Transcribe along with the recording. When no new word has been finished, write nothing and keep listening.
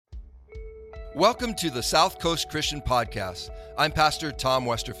Welcome to the South Coast Christian Podcast. I'm Pastor Tom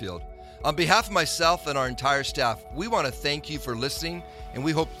Westerfield. On behalf of myself and our entire staff, we want to thank you for listening, and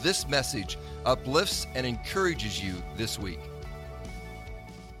we hope this message uplifts and encourages you this week.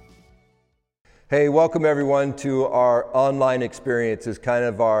 Hey, welcome everyone to our online experience. It's kind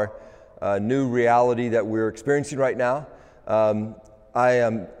of our new reality that we're experiencing right now.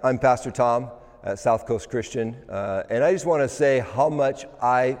 I'm Pastor Tom at South Coast Christian, and I just want to say how much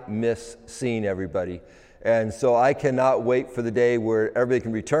I miss seeing everybody. And so I cannot wait for the day where everybody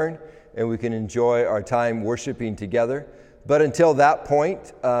can return and we can enjoy our time worshiping together. But until that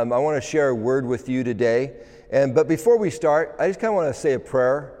point, I want to share a word with you today. But before we start, I just kind of want to say a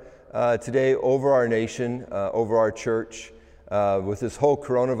prayer today over our nation, over our church, with this whole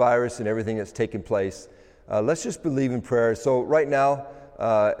coronavirus and everything that's taken place. Let's just believe in prayer. So right now,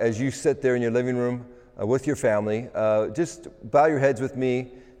 as you sit there in your living room with your family, just bow your heads with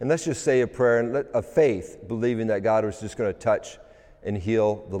me and let's just say a prayer of faith, believing that God is just going to touch and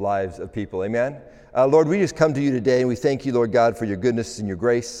heal the lives of people. Amen? Lord, we just come to you today and we thank you, Lord God, for your goodness and your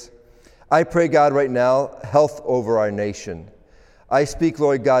grace. I pray, God, right now, health over our nation. I speak,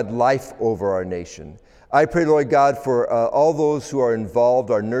 Lord God, life over our nation. I pray, Lord God, for all those who are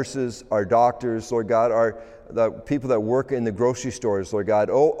involved, our nurses, our doctors, Lord God, the people that work in the grocery stores, Lord God,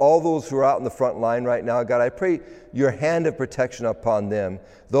 all those who are out in the front line right now, God, I pray your hand of protection upon them.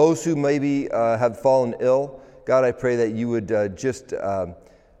 Those who maybe have fallen ill, God, I pray that you would just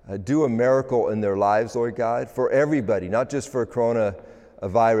do a miracle in their lives, Lord God, for everybody, not just for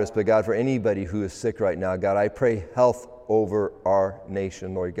coronavirus, but God, for anybody who is sick right now. God, I pray health over our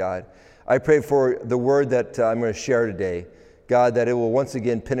nation, Lord God. I pray for the word that I'm going to share today, God, that it will once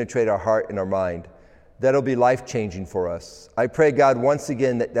again penetrate our heart and our mind, that it'll be life-changing for us. I pray, God, once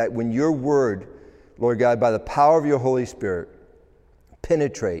again, that when your word, Lord God, by the power of your Holy Spirit,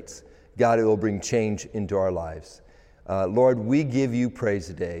 penetrates, God, it will bring change into our lives. Lord, we give you praise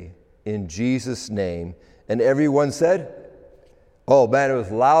today in Jesus' name. And everyone said, oh man, it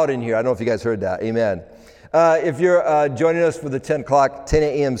was loud in here. I don't know if you guys heard that. Amen. If you're joining us for the 10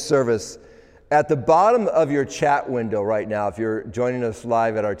 a.m. service, at the bottom of your chat window right now, if you're joining us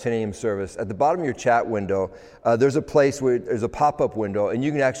live at our 10 a.m. service, at the bottom of your chat window, there's a place where there's a pop-up window, and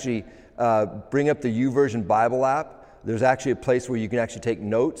you can actually bring up the YouVersion Bible app. There's actually a place where you can actually take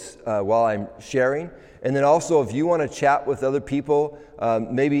notes while I'm sharing. And then also, if you want to chat with other people,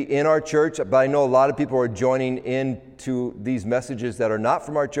 maybe in our church, but I know a lot of people are joining into these messages that are not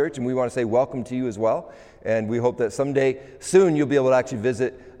from our church, and we want to say welcome to you as well. And we hope that someday, soon, you'll be able to actually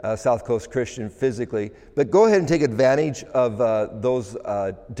visit South Coast Christian physically. But go ahead and take advantage of those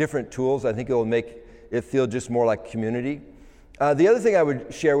different tools. I think it will make it feel just more like community. The other thing I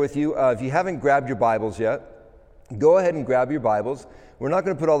would share with you, if you haven't grabbed your Bibles yet, go ahead and grab your Bibles. We're not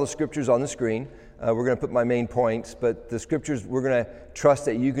going to put all the scriptures on the screen. We're going to put my main points, but the scriptures, we're going to trust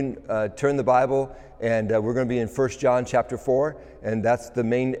that you can turn the Bible, and we're going to be in 1 John chapter 4, and that's the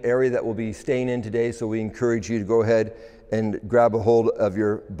main area that we'll be staying in today, so we encourage you to go ahead and grab a hold of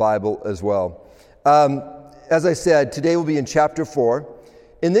your Bible as well. As I said, today we'll be in chapter 4.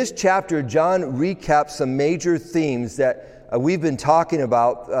 In this chapter, John recaps some major themes that we've been talking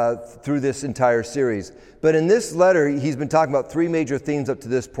about through this entire series. But in this letter, he's been talking about three major themes up to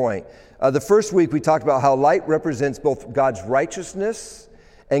this point. The first week, we talked about how light represents both God's righteousness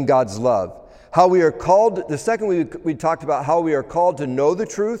and God's love. How we are called, the second week, we talked about how we are called to know the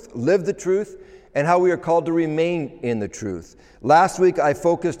truth, live the truth, and how we are called to remain in the truth. Last week, I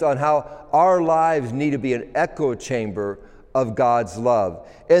focused on how our lives need to be an echo chamber of God's love.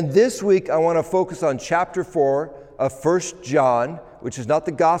 And this week, I want to focus on chapter 4 of 1 John, which is not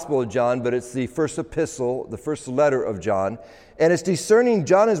the Gospel of John, but it's the first epistle, the first letter of John. And it's discerning,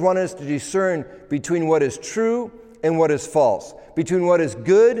 John is wanting us to discern between what is true and what is false, between what is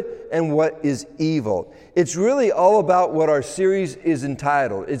good and what is evil. It's really all about what our series is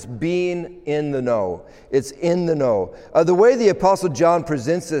entitled. It's being in the know. It's in the know. The way the Apostle John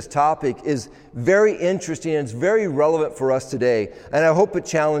presents this topic is very interesting and it's very relevant for us today. And I hope it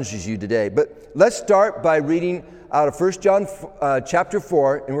challenges you today. But let's start by reading out of 1 John chapter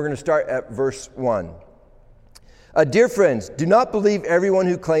 4, and we're going to start at verse 1. Dear friends, do not believe everyone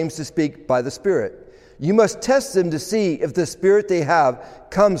who claims to speak by the Spirit. You must test them to see if the Spirit they have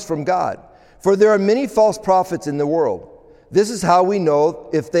comes from God. For there are many false prophets in the world. This is how we know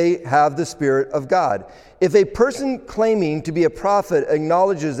if they have the Spirit of God. If a person claiming to be a prophet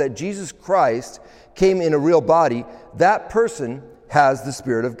acknowledges that Jesus Christ came in a real body, that person has the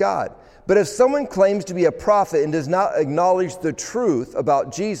Spirit of God. But if someone claims to be a prophet and does not acknowledge the truth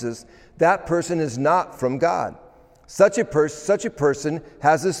about Jesus, that person is not from God. Such a person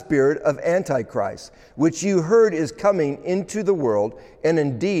has the spirit of Antichrist, which you heard is coming into the world, and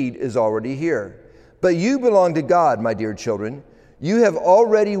indeed is already here. But you belong to God, my dear children. You have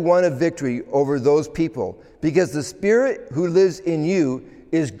already won a victory over those people, because the Spirit who lives in you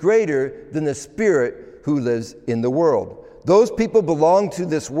is greater than the spirit who lives in the world. Those people belong to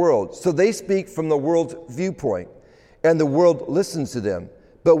this world, so they speak from the world's viewpoint, and the world listens to them.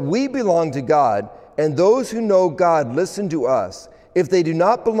 But we belong to God, and those who know God listen to us. If they do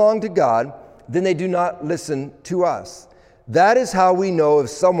not belong to God, then they do not listen to us. That is how we know if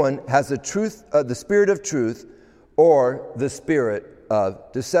someone has the spirit of truth or the spirit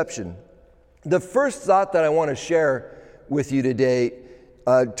of deception. The first thought that I want to share with you today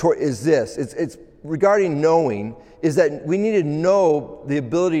is this. It's regarding knowing, is that we need to know the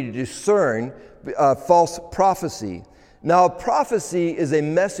ability to discern false prophecy. Now, prophecy is a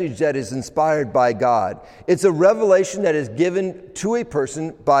message that is inspired by God. It's a revelation that is given to a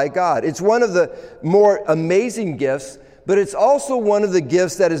person by God. It's one of the more amazing gifts, but it's also one of the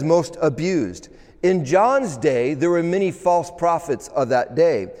gifts that is most abused. In John's day, there were many false prophets of that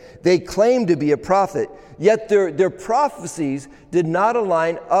day. They claimed to be a prophet, yet their prophecies did not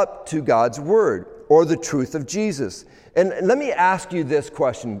align up to God's word or the truth of Jesus. And let me ask you this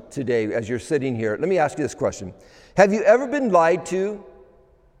question today as you're sitting here. Let me ask you this question. Have you ever been lied to?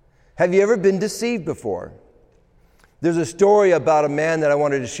 Have you ever been deceived before? There's a story about a man that I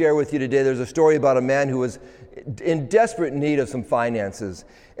wanted to share with you today. There's a story about a man who was in desperate need of some finances.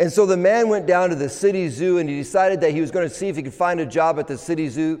 And so the man went down to the city zoo and he decided that he was going to see if he could find a job at the city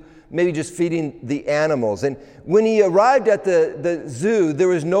zoo, maybe just feeding the animals. And when he arrived at the zoo, there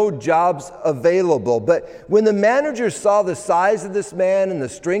was no jobs available. But when the manager saw the size of this man and the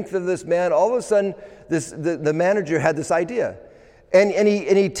strength of this man, all of a sudden the manager had this idea. And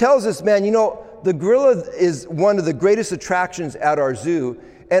he tells this man, you know, the gorilla is one of the greatest attractions at our zoo,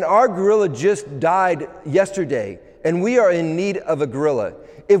 and our gorilla just died yesterday, and we are in need of a gorilla.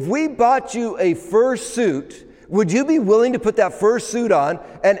 If we bought you a fur suit, would you be willing to put that fur suit on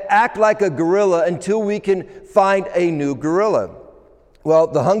and act like a gorilla until we can find a new gorilla? Well,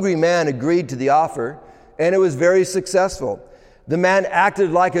 the hungry man agreed to the offer, and it was very successful. The man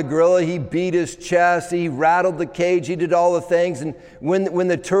acted like a gorilla. He beat his chest. He rattled the cage. He did all the things. And when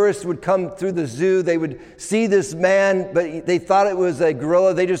the tourists would come through the zoo, they would see this man, but they thought it was a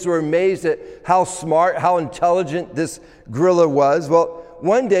gorilla. They just were amazed at how smart, how intelligent this gorilla was. Well,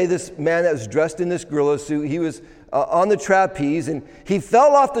 one day, this man that was dressed in this gorilla suit, he was on the trapeze, and he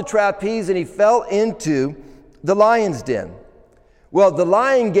fell off the trapeze, and he fell into the lion's den. Well, the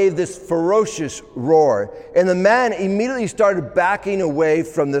lion gave this ferocious roar, and the man immediately started backing away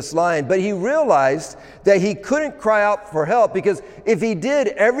from this lion. But he realized that he couldn't cry out for help, because if he did,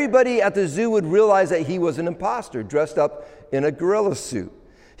 everybody at the zoo would realize that he was an imposter dressed up in a gorilla suit.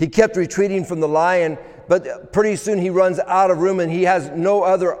 He kept retreating from the lion, but pretty soon he runs out of room and he has no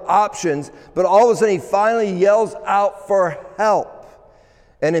other options. But all of a sudden he finally yells out for help.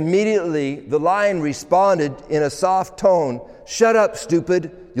 And immediately the lion responded in a soft tone, "Shut up,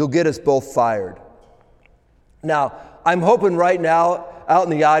 stupid. You'll get us both fired." Now, I'm hoping right now, out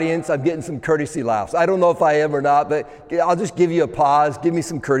in the audience, I'm getting some courtesy laughs. I don't know if I am or not, but I'll just give you a pause. Give me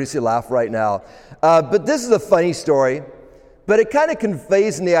some courtesy laugh right now. But this is a funny story, but it kind of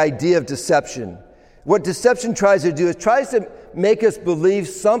conveys the idea of deception. What deception tries to do is tries to make us believe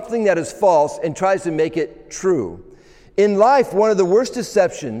something that is false and tries to make it true. In life, one of the worst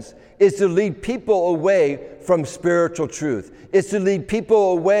deceptions is to lead people away from spiritual truth. It's to lead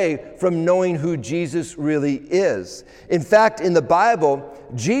people away from knowing who Jesus really is. In fact, in the Bible,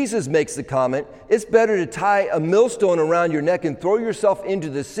 Jesus makes the comment, it's better to tie a millstone around your neck and throw yourself into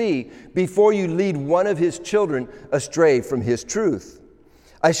the sea before you lead one of his children astray from his truth.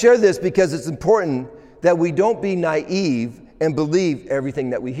 I share this because it's important that we don't be naive and believe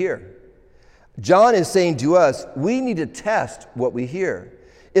everything that we hear. John is saying to us, we need to test what we hear.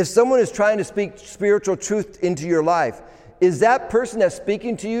 If someone is trying to speak spiritual truth into your life, is that person that's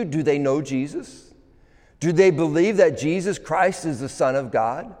speaking to you, do they know Jesus? Do they believe that Jesus Christ is the Son of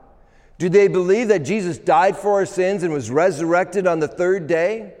God? Do they believe that Jesus died for our sins and was resurrected on the third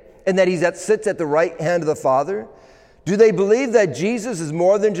day, and that he sits at the right hand of the Father? Do they believe that Jesus is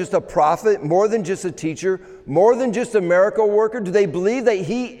more than just a prophet, more than just a teacher, more than just a miracle worker? Do they believe that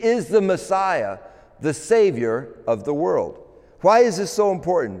he is the Messiah, the Savior of the world? Why is this so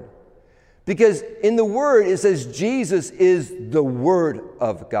important? Because in the Word, it says Jesus is the Word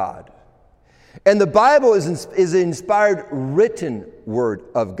of God. And the Bible is the inspired written word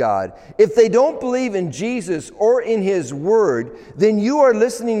of God. If they don't believe in Jesus or in his word, then you are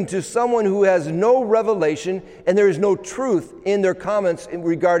listening to someone who has no revelation and there is no truth in their comments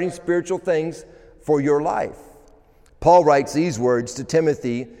regarding spiritual things for your life. Paul writes these words to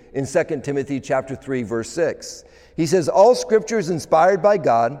Timothy in 2 Timothy chapter 3, verse 6. He says, all scripture is inspired by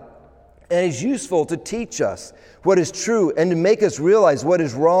God and is useful to teach us what is true and to make us realize what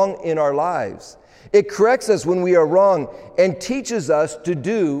is wrong in our lives. It corrects us when we are wrong and teaches us to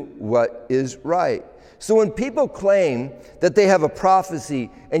do what is right. So when people claim that they have a prophecy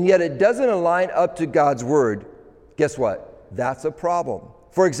and yet it doesn't align up to God's word, guess what? That's a problem.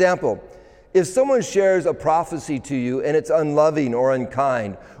 For example, if someone shares a prophecy to you and it's unloving or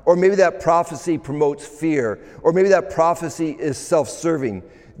unkind, or maybe that prophecy promotes fear, or maybe that prophecy is self-serving,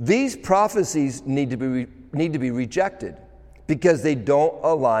 these prophecies need to be rejected because they don't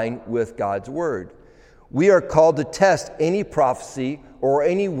align with God's word. We are called to test any prophecy or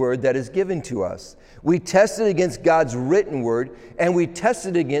any word that is given to us. We test it against God's written word, and we test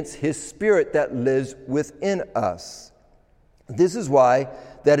it against his spirit that lives within us. This is why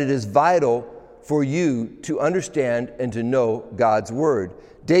that it is vital for you to understand and to know God's word.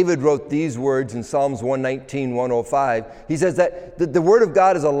 David wrote these words in Psalms 119, 105. He says that the word of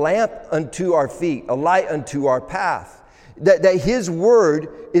God is a lamp unto our feet, a light unto our path. That his word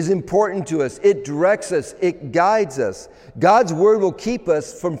is important to us. It directs us. It guides us. God's word will keep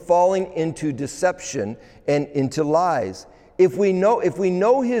us from falling into deception and into lies. If we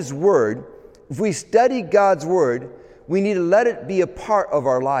know his word, if we study God's word, we need to let it be a part of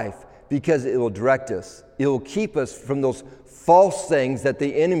our life because it will direct us. It will keep us from those false things that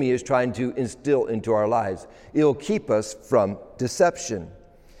the enemy is trying to instill into our lives. It will keep us from deception.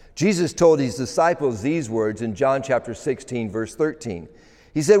 Jesus told his disciples these words in John chapter 16, verse 13.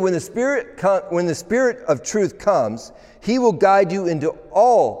 He said, when the Spirit of truth comes, he will guide you into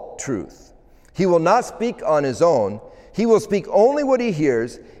all truth. He will not speak on his own. He will speak only what he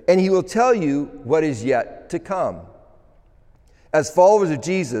hears, and he will tell you what is yet to come. As followers of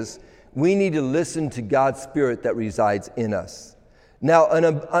Jesus, we need to listen to God's Spirit that resides in us. Now, an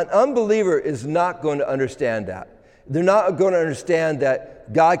unbeliever is not going to understand that. They're not going to understand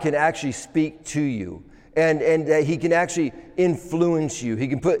that God can actually speak to you and that he can actually influence you. He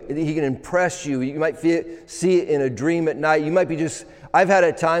can impress you. You might see it in a dream at night. You might be I've had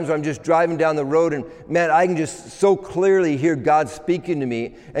at times where I'm just driving down the road and man, I can just so clearly hear God speaking to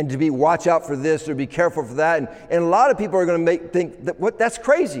me and to be watch out for this or be careful for that. And a lot of people are going to think that that's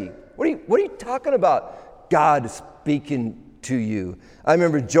crazy. What are you talking about? God speaking to you. I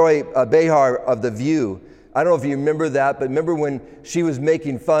remember Joy Behar of The View. I don't know if you remember that, but remember when she was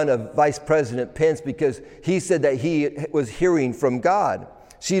making fun of Vice President Pence because he said that he was hearing from God.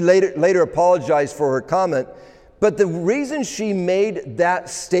 She later apologized for her comment, but the reason she made that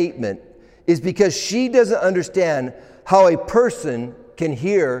statement is because she doesn't understand how a person can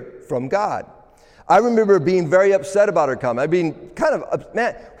hear from God. I remember being very upset about her comment. I'd been kind of,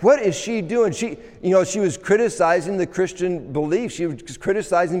 man, what is she doing? She was criticizing the Christian belief. She was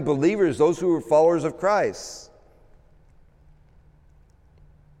criticizing believers, those who were followers of Christ.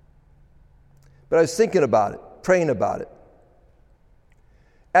 But I was thinking about it, praying about it.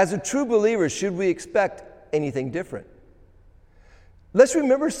 As a true believer, should we expect anything different? Let's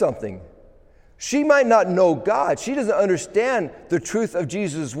remember something. She might not know God. She doesn't understand the truth of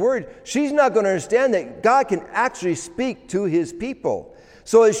Jesus' word. She's not going to understand that God can actually speak to his people.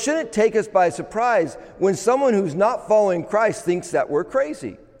 So it shouldn't take us by surprise when someone who's not following Christ thinks that we're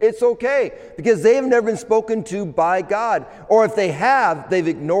crazy. It's okay because they have never been spoken to by God. Or if they have, they've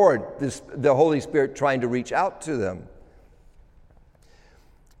ignored the Holy Spirit trying to reach out to them.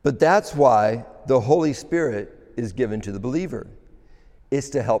 But that's why the Holy Spirit is given to the believer. It's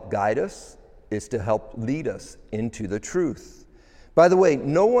to help guide us. It's to help lead us into the truth. By the way,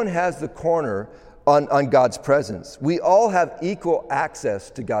 no one has the corner on God's presence. We all have equal access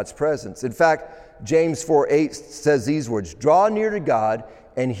to God's presence. In fact, James 4:8 says these words, "Draw near to God,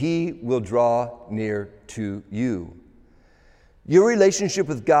 and he will draw near to you." Your relationship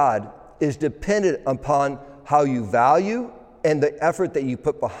with God is dependent upon how you value and the effort that you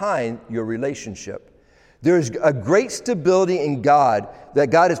put behind your relationship. There's a great stability in God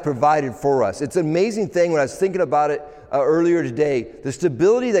that God has provided for us. It's an amazing thing when I was thinking about it earlier today, the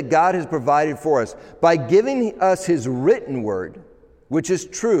stability that God has provided for us by giving us his written word, which is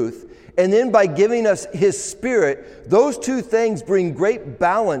truth, and then by giving us his Spirit. Those two things bring great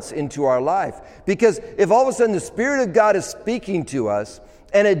balance into our life. Because if all of a sudden the Spirit of God is speaking to us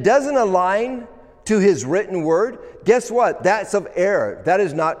and it doesn't align to his written word, Guess what? That's of error. That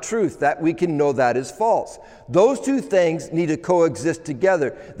is not truth. That we can know that is false. Those two things need to coexist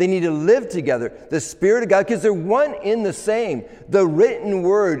together. They need to live together. The Spirit of God, because they're one in the same. The written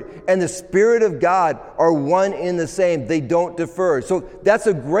word and the Spirit of God are one in the same. They don't differ. So that's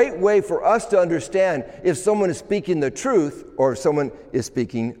a great way for us to understand if someone is speaking the truth or if someone is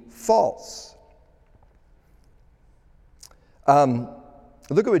speaking false.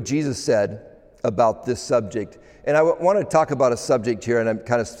 Look at what Jesus said about this subject. And I want to talk about a subject here, and I'm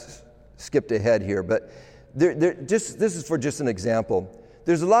kind of skipped ahead here, but this is for just an example.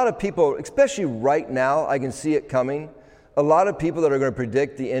 There's a lot of people, especially right now, I can see it coming, a lot of people that are going to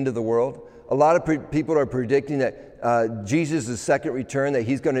predict the end of the world. A lot of people are predicting that Jesus' second return, that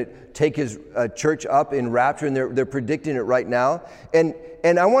he's going to take his church up in rapture, and they're predicting it right now.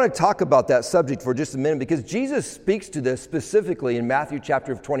 And I want to talk about that subject for just a minute, because Jesus speaks to this specifically in Matthew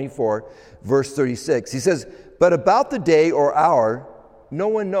chapter 24, verse 36. He says, "But about the day or hour, no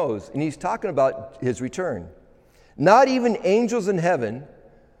one knows." And he's talking about his return. "Not even angels in heaven,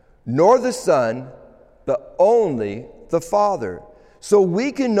 nor the Son, but only the Father. So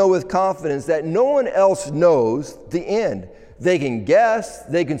we can know with confidence that no one else knows the end." They can guess,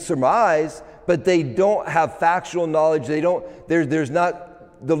 they can surmise, but they don't have factual knowledge. There's not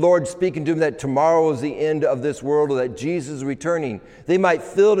the Lord speaking to them that tomorrow is the end of this world or that Jesus is returning. They might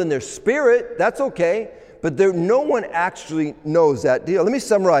feel it in their spirit, that's okay, but no one actually knows that deal. Let me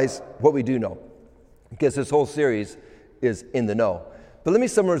summarize what we do know, because this whole series is in the know. But let me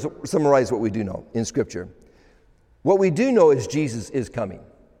summarize what we do know in Scripture. What we do know is Jesus is coming.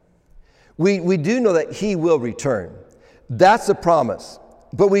 We do know that he will return. That's a promise.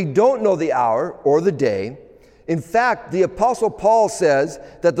 But we don't know the hour or the day. In fact, the Apostle Paul says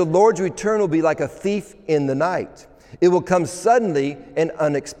that the Lord's return will be like a thief in the night. It will come suddenly and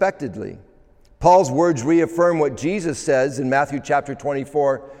unexpectedly. Paul's words reaffirm what Jesus says in Matthew chapter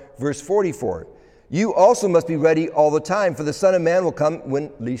 24, verse 44. "You also must be ready all the time, for the Son of Man will come when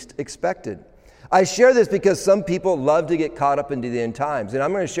least expected." I share this because some people love to get caught up into the end times. And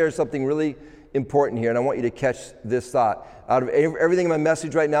I'm going to share something really important here, and I want you to catch this thought. Out of everything in my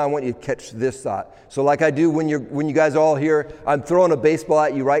message right now, I want you to catch this thought. So like I do when you guys are all here, I'm throwing a baseball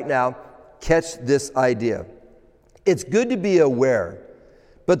at you right now. Catch this idea. It's good to be aware,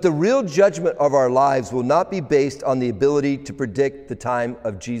 but the real judgment of our lives will not be based on the ability to predict the time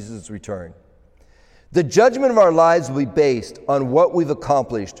of Jesus' return. The judgment of our lives will be based on what we've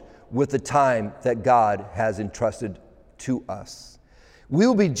accomplished with the time that God has entrusted to us. We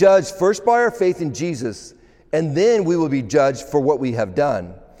will be judged first by our faith in Jesus, and then we will be judged for what we have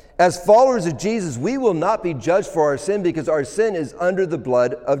done. As followers of Jesus, we will not be judged for our sin because our sin is under the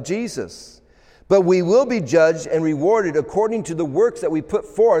blood of Jesus. But we will be judged and rewarded according to the works that we put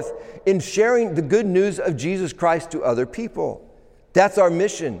forth in sharing the good news of Jesus Christ to other people. That's our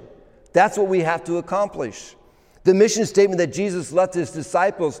mission. That's what we have to accomplish. The mission statement that Jesus left his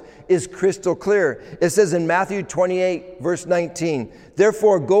disciples is crystal clear. It says in Matthew 28, verse 19,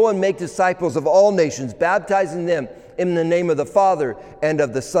 "Therefore go and make disciples of all nations, baptizing them in the name of the Father and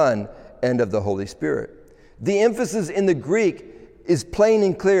of the Son and of the Holy Spirit." The emphasis in the Greek is plain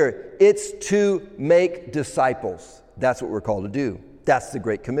and clear. It's to make disciples. That's what we're called to do. That's the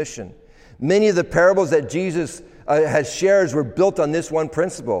Great Commission. Many of the parables that Jesus has shared were built on this one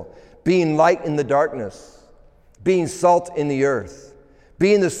principle: being light in the darkness, being salt in the earth,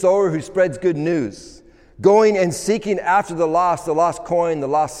 being the sower who spreads good news, going and seeking after the lost coin, the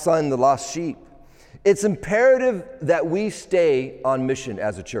lost son, the lost sheep. It's imperative that we stay on mission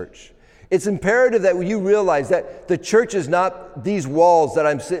as a church. It's imperative that you realize that the church is not these walls that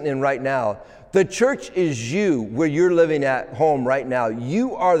I'm sitting in right now. The church is you, where you're living at home right now.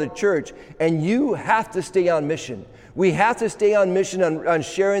 You are the church, and you have to stay on mission. We have to stay on mission on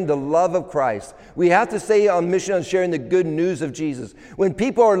sharing the love of Christ. We have to stay on mission on sharing the good news of Jesus. When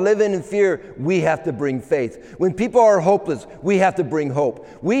people are living in fear, we have to bring faith. When people are hopeless, we have to bring hope.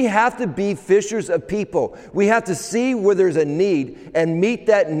 We have to be fishers of people. We have to see where there's a need and meet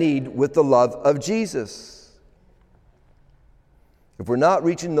that need with the love of Jesus. If we're not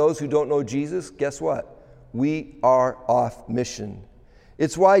reaching those who don't know Jesus, guess what? We are off mission.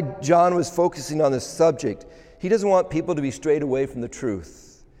 It's why John was focusing on this subject. He doesn't want people to be strayed away from the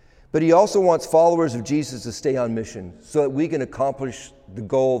truth, but he also wants followers of Jesus to stay on mission so that we can accomplish the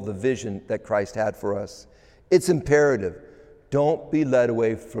goal, the vision that Christ had for us. It's imperative. Don't be led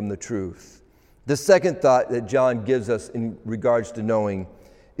away from the truth. The second thought that John gives us in regards to knowing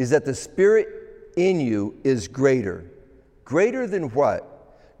is that the Spirit in you is greater. Greater than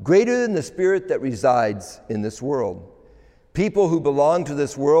what? Greater than the spirit that resides in this world. People who belong to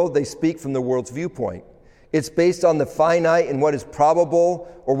this world, they speak from the world's viewpoint. It's based on the finite and what is probable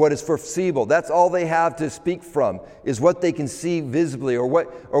or what is foreseeable. That's all they have to speak from, is what they can see visibly or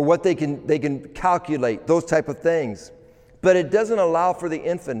what they can calculate, those type of things. But it doesn't allow for the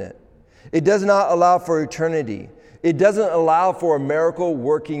infinite. It does not allow for eternity. It doesn't allow for a miracle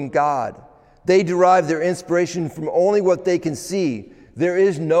working God. They derive their inspiration from only what they can see. There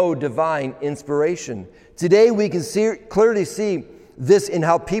is no divine inspiration. Today we can clearly see this in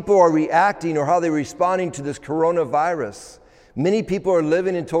how people are reacting or how they're responding to this coronavirus. Many people are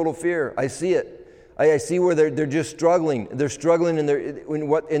living in total fear. I see it. I see where they're just struggling. They're struggling in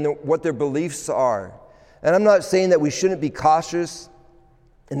what their beliefs are. And I'm not saying that we shouldn't be cautious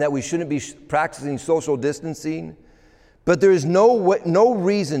and that we shouldn't be practicing social distancing, but there is no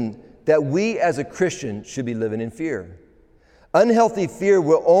reason that we as a Christian should be living in fear. Unhealthy fear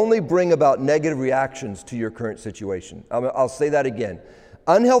will only bring about negative reactions to your current situation. I'll say that again.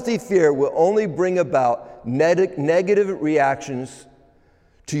 Unhealthy fear will only bring about negative reactions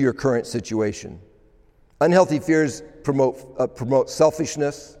to your current situation. Unhealthy fears promote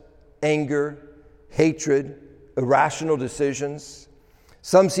selfishness, anger, hatred, irrational decisions.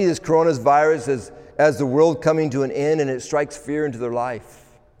 Some see this coronavirus as the world coming to an end, and it strikes fear into their life.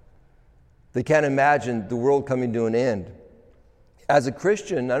 They can't imagine the world coming to an end. As a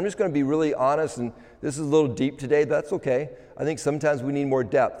Christian, I'm just going to be really honest, and this is a little deep today, but that's okay. I think sometimes we need more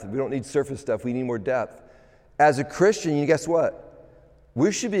depth. We don't need surface stuff. We need more depth. As a Christian, you guess what?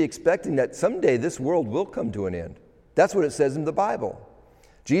 We should be expecting that someday this world will come to an end. That's what it says in the Bible.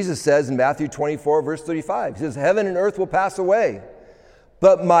 Jesus says in Matthew 24, verse 35, he says, "Heaven and earth will pass away,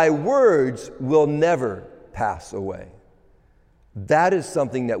 but my words will never pass away." That is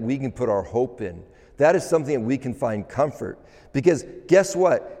something that we can put our hope in. That is something that we can find comfort. Because guess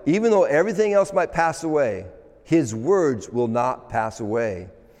what? Even though everything else might pass away, his words will not pass away.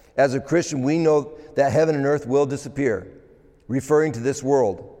 As a Christian, we know that heaven and earth will disappear, referring to this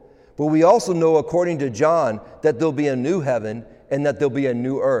world. But we also know, according to John, that there'll be a new heaven and that there'll be a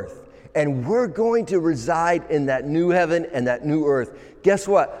new earth. And we're going to reside in that new heaven and that new earth. Guess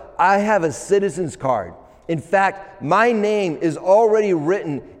what? I have a citizen's card. In fact, my name is already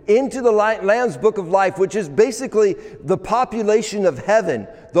written into the Lamb's Book of Life, which is basically the population of heaven,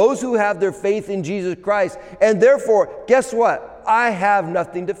 those who have their faith in Jesus Christ. And therefore, guess what? I have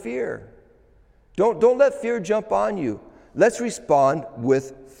nothing to fear. Don't let fear jump on you. Let's respond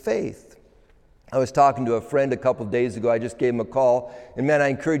with faith. I was talking to a friend a couple of days ago. I just gave him a call. And man, I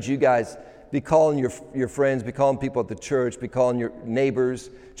encourage you guys, be calling your friends, be calling people at the church, be calling your neighbors,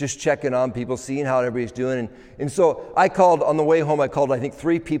 just checking on people, seeing how everybody's doing. And so I called on the way home, I think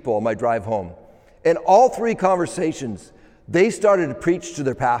 3 people on my drive home. And all 3 conversations, they started to preach to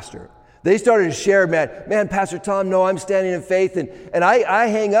their pastor. They started to share, man, Pastor Tom, no, I'm standing in faith. And I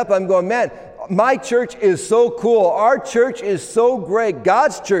hang up, I'm going, man, my church is so cool. Our church is so great.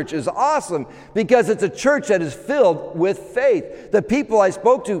 God's church is awesome because it's a church that is filled with faith. The people I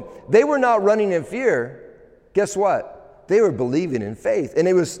spoke to, they were not running in fear. Guess what? They were believing in faith. And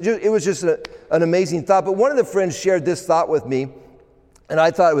it was just an amazing thought. But one of the friends shared this thought with me, and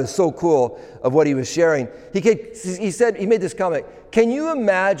I thought it was so cool of what he was sharing. He made this comment, can you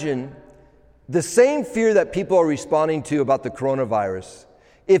imagine the same fear that people are responding to about the coronavirus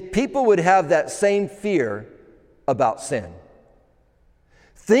if people would have that same fear about sin?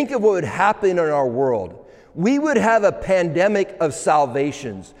 Think of what would happen in our world. We would have a pandemic of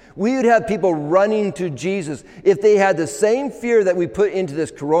salvations. We would have people running to Jesus if they had the same fear that we put into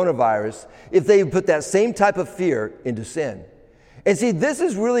this coronavirus, if they put that same type of fear into sin. And see, this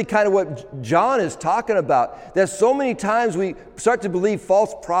is really kind of what John is talking about, that so many times we start to believe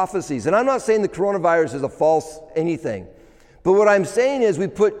false prophecies. And I'm not saying the coronavirus is a false anything. But what I'm saying is we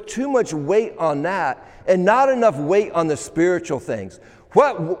put too much weight on that and not enough weight on the spiritual things.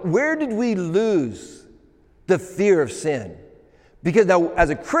 Where did we lose the fear of sin? Because now,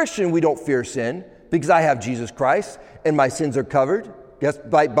 as a Christian, we don't fear sin because I have Jesus Christ and my sins are covered. Yes,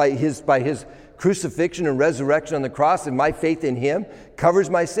 by his crucifixion and resurrection on the cross, and my faith in him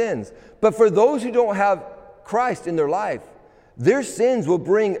covers my sins. But for those who don't have Christ in their life, their sins will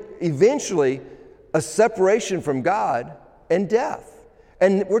bring eventually a separation from God and death.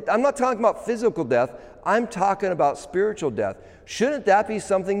 And I'm not talking about physical death, I'm talking about spiritual death. Shouldn't that be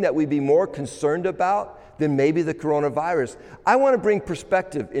something that we'd be more concerned about than maybe the coronavirus? I want to bring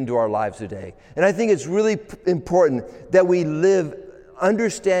perspective into our lives today. And I think it's really important that we live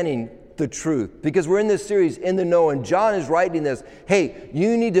understanding the truth, because we're in this series, In the Know, and John is writing this. Hey,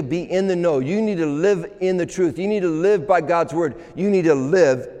 you need to be in the know. You need to live in the truth. You need to live by God's word. You need to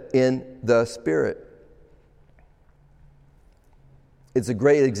live in the Spirit. It's a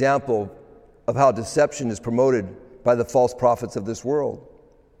great example of how deception is promoted by the false prophets of this world.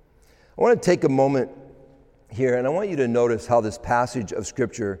 I want to take a moment here, and I want you to notice how in this passage of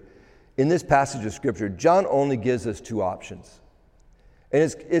Scripture, John only gives us two options.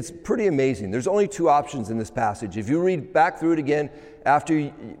 And it's pretty amazing. There's only two options in this passage. If you read back through it again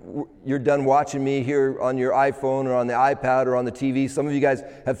after you're done watching me here on your iPhone or on the iPad or on the TV, some of you guys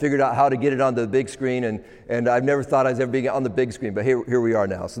have figured out how to get it onto the big screen, and I've never thought I was ever being on the big screen, but here we are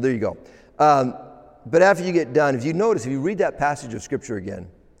now. So there you go. But after you get done, if you read that passage of Scripture again,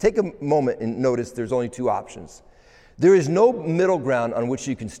 take a moment and notice there's only two options. There is no middle ground on which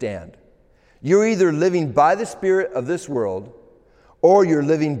you can stand. You're either living by the spirit of this world, or you're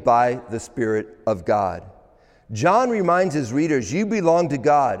living by the Spirit of God. John reminds his readers, you belong to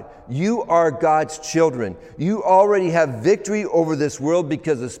God. You are God's children. You already have victory over this world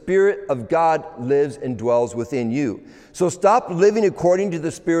because the Spirit of God lives and dwells within you. So stop living according to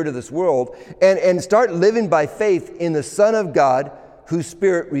the spirit of this world and start living by faith in the Son of God whose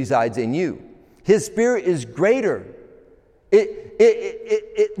Spirit resides in you. His Spirit is greater.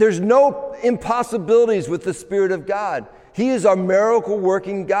 There's no impossibilities with the Spirit of God. He is our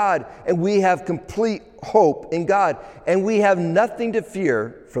miracle-working God, and we have complete hope in God, and we have nothing to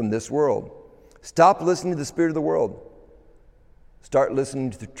fear from this world. Stop listening to the spirit of the world. Start listening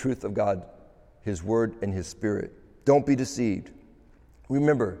to the truth of God, His Word and His Spirit. Don't be deceived.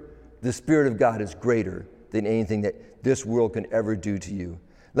 Remember, the Spirit of God is greater than anything that this world can ever do to you.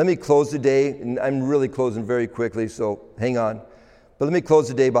 Let me close today, and I'm really closing very quickly, so hang on. But let me close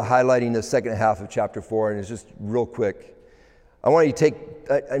today by highlighting the second half of chapter 4, and it's just real quick. I want you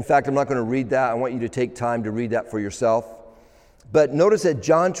to in fact, I'm not going to read that. I want you to take time to read that for yourself. But notice that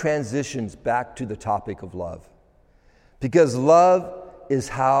John transitions back to the topic of love. Because love is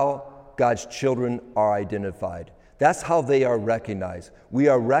how God's children are identified. That's how they are recognized. We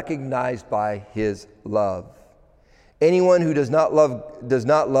are recognized by His love. Anyone who does not love does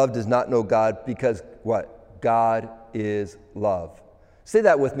not know God, because what? God is love. Say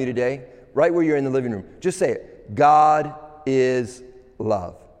that with me today, right where you're in the living room. Just say it. God is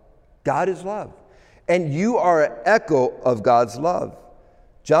love. God is love. And you are an echo of God's love.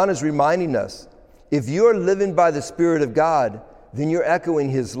 John is reminding us, if you're living by the Spirit of God, then you're echoing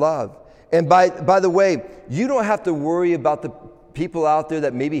His love. And by the way, you don't have to worry about the people out there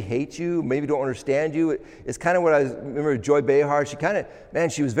that maybe hate you, maybe don't understand you. It's kind of what I remember Joy Behar.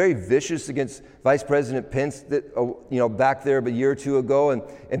 She was very vicious against Vice President Pence back there a year or two ago,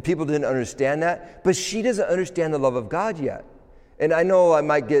 and people didn't understand that. But she doesn't understand the love of God yet. And I know I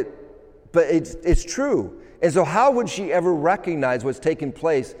might but it's true. And so how would she ever recognize what's taking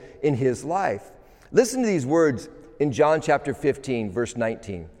place in His life? Listen to these words in John chapter 15, verse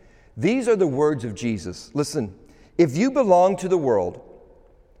 19. These are the words of Jesus. Listen. If you belong to the world,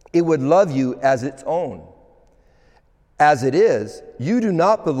 it would love you as its own. As it is, you do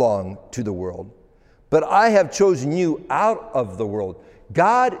not belong to the world, but I have chosen you out of the world.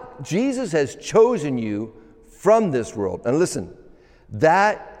 Jesus has chosen you from this world. And listen,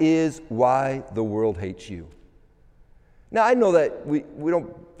 that is why the world hates you. Now, I know that we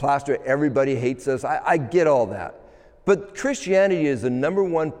don't plaster everybody hates us. I get all that. But Christianity is the number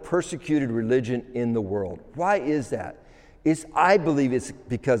one persecuted religion in the world. Why is that? I believe it's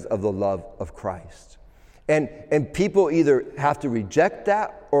because of the love of Christ. And people either have to reject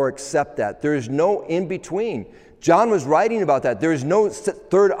that or accept that. There is no in between. John was writing about that. There is no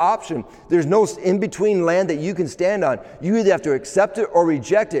third option. There's no in-between land that you can stand on. You either have to accept it or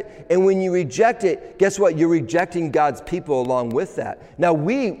reject it. And when you reject it, guess what? You're rejecting God's people along with that. Now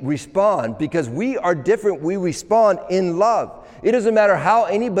we respond because we are different. We respond in love. It doesn't matter how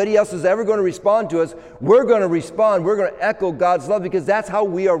anybody else is ever going to respond to us. We're going to respond. We're going to echo God's love because that's how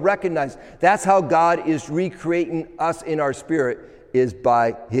we are recognized. That's how God is recreating us in our spirit, is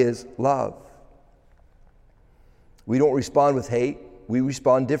by His love. We don't respond with hate. We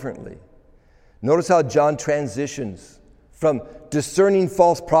respond differently. Notice how John transitions from discerning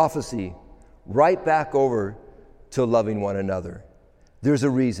false prophecy right back over to loving one another. There's a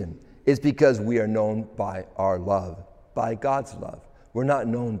reason. It's because we are known by our love, by God's love. We're not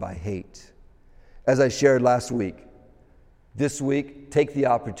known by hate. As I shared last week, this week, take the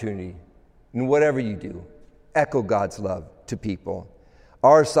opportunity, and whatever you do, echo God's love to people.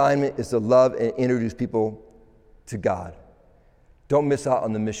 Our assignment is to love and introduce people to God. Don't miss out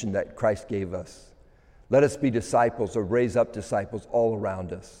on the mission that Christ gave us. Let us be disciples or raise up disciples all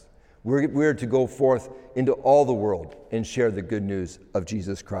around us. We're to go forth into all the world and share the good news of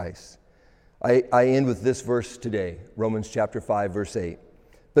Jesus Christ. I end with this verse today, Romans chapter 5, verse 8.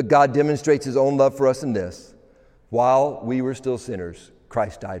 But God demonstrates His own love for us in this: while we were still sinners,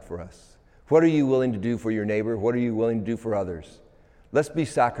 Christ died for us. What are you willing to do for your neighbor? What are you willing to do for others? Let's be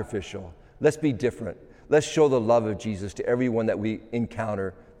sacrificial. Let's be different. Let's show the love of Jesus to everyone that we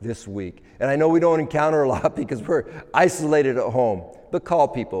encounter this week. And I know we don't encounter a lot because we're isolated at home, but call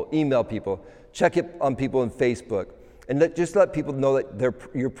people, email people, check it on people on Facebook, and just let people know that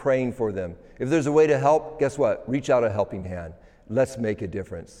you're praying for them. If there's a way to help, guess what? Reach out a helping hand. Let's make a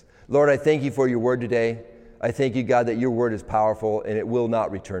difference. Lord, I thank you for your word today. I thank you, God, that your word is powerful and it will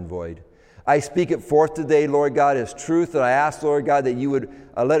not return void. I speak it forth today, Lord God, as truth, and I ask, Lord God, that you would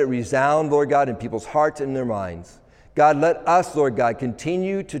let it resound, Lord God, in people's hearts and their minds. God, let us, Lord God,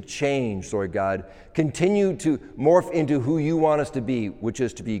 continue to change, Lord God, continue to morph into who you want us to be, which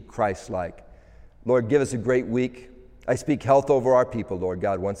is to be Christ-like. Lord, give us a great week. I speak health over our people, Lord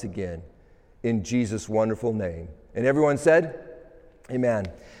God, once again, in Jesus' wonderful name. And everyone said, amen.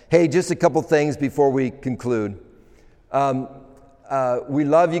 Hey, just a couple things before we conclude. We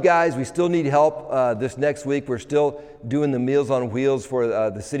love you guys. We still need help this next week. We're still doing the Meals on Wheels for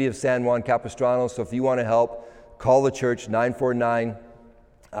the city of San Juan Capistrano. So if you want to help, call the church, 949,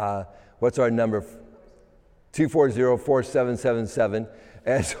 what's our number? 240-4777.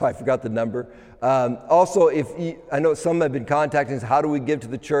 And so I forgot the number. Also, I know some have been contacting us, how do we give to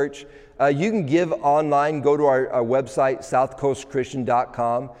the church? You can give online. Go to our website,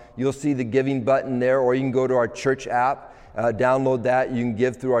 southcoastchristian.com. You'll see the giving button there, or you can go to our church app. Download that. You can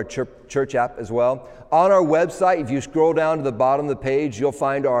give through our church app as well. On our website, if you scroll down to the bottom of the page, you'll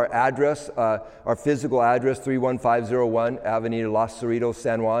find our address, our physical address, 31501 Avenida Los Cerritos,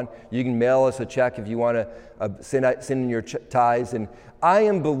 San Juan. You can mail us a check if you want to send in your tithes. And I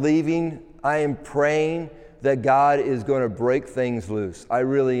am believing, I am praying that God is going to break things loose. I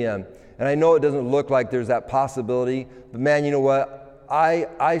really am. And I know it doesn't look like there's that possibility, but man, you know what?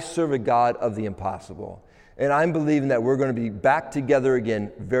 I serve a God of the impossible. And I'm believing that we're going to be back together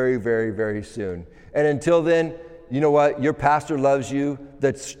again very, very, very soon. And until then, you know what? Your pastor loves you.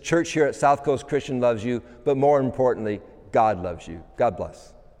 The church here at South Coast Christian loves you. But more importantly, God loves you. God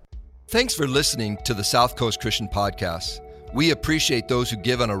bless. Thanks for listening to the South Coast Christian Podcast. We appreciate those who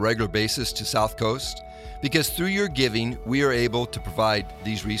give on a regular basis to South Coast, because through your giving, we are able to provide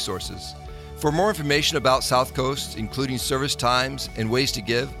these resources. For more information about South Coast, including service times and ways to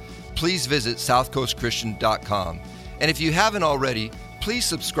give, please visit southcoastchristian.com. And if you haven't already, please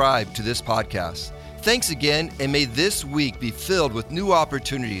subscribe to this podcast. Thanks again, and may this week be filled with new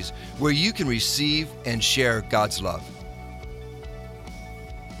opportunities where you can receive and share God's love.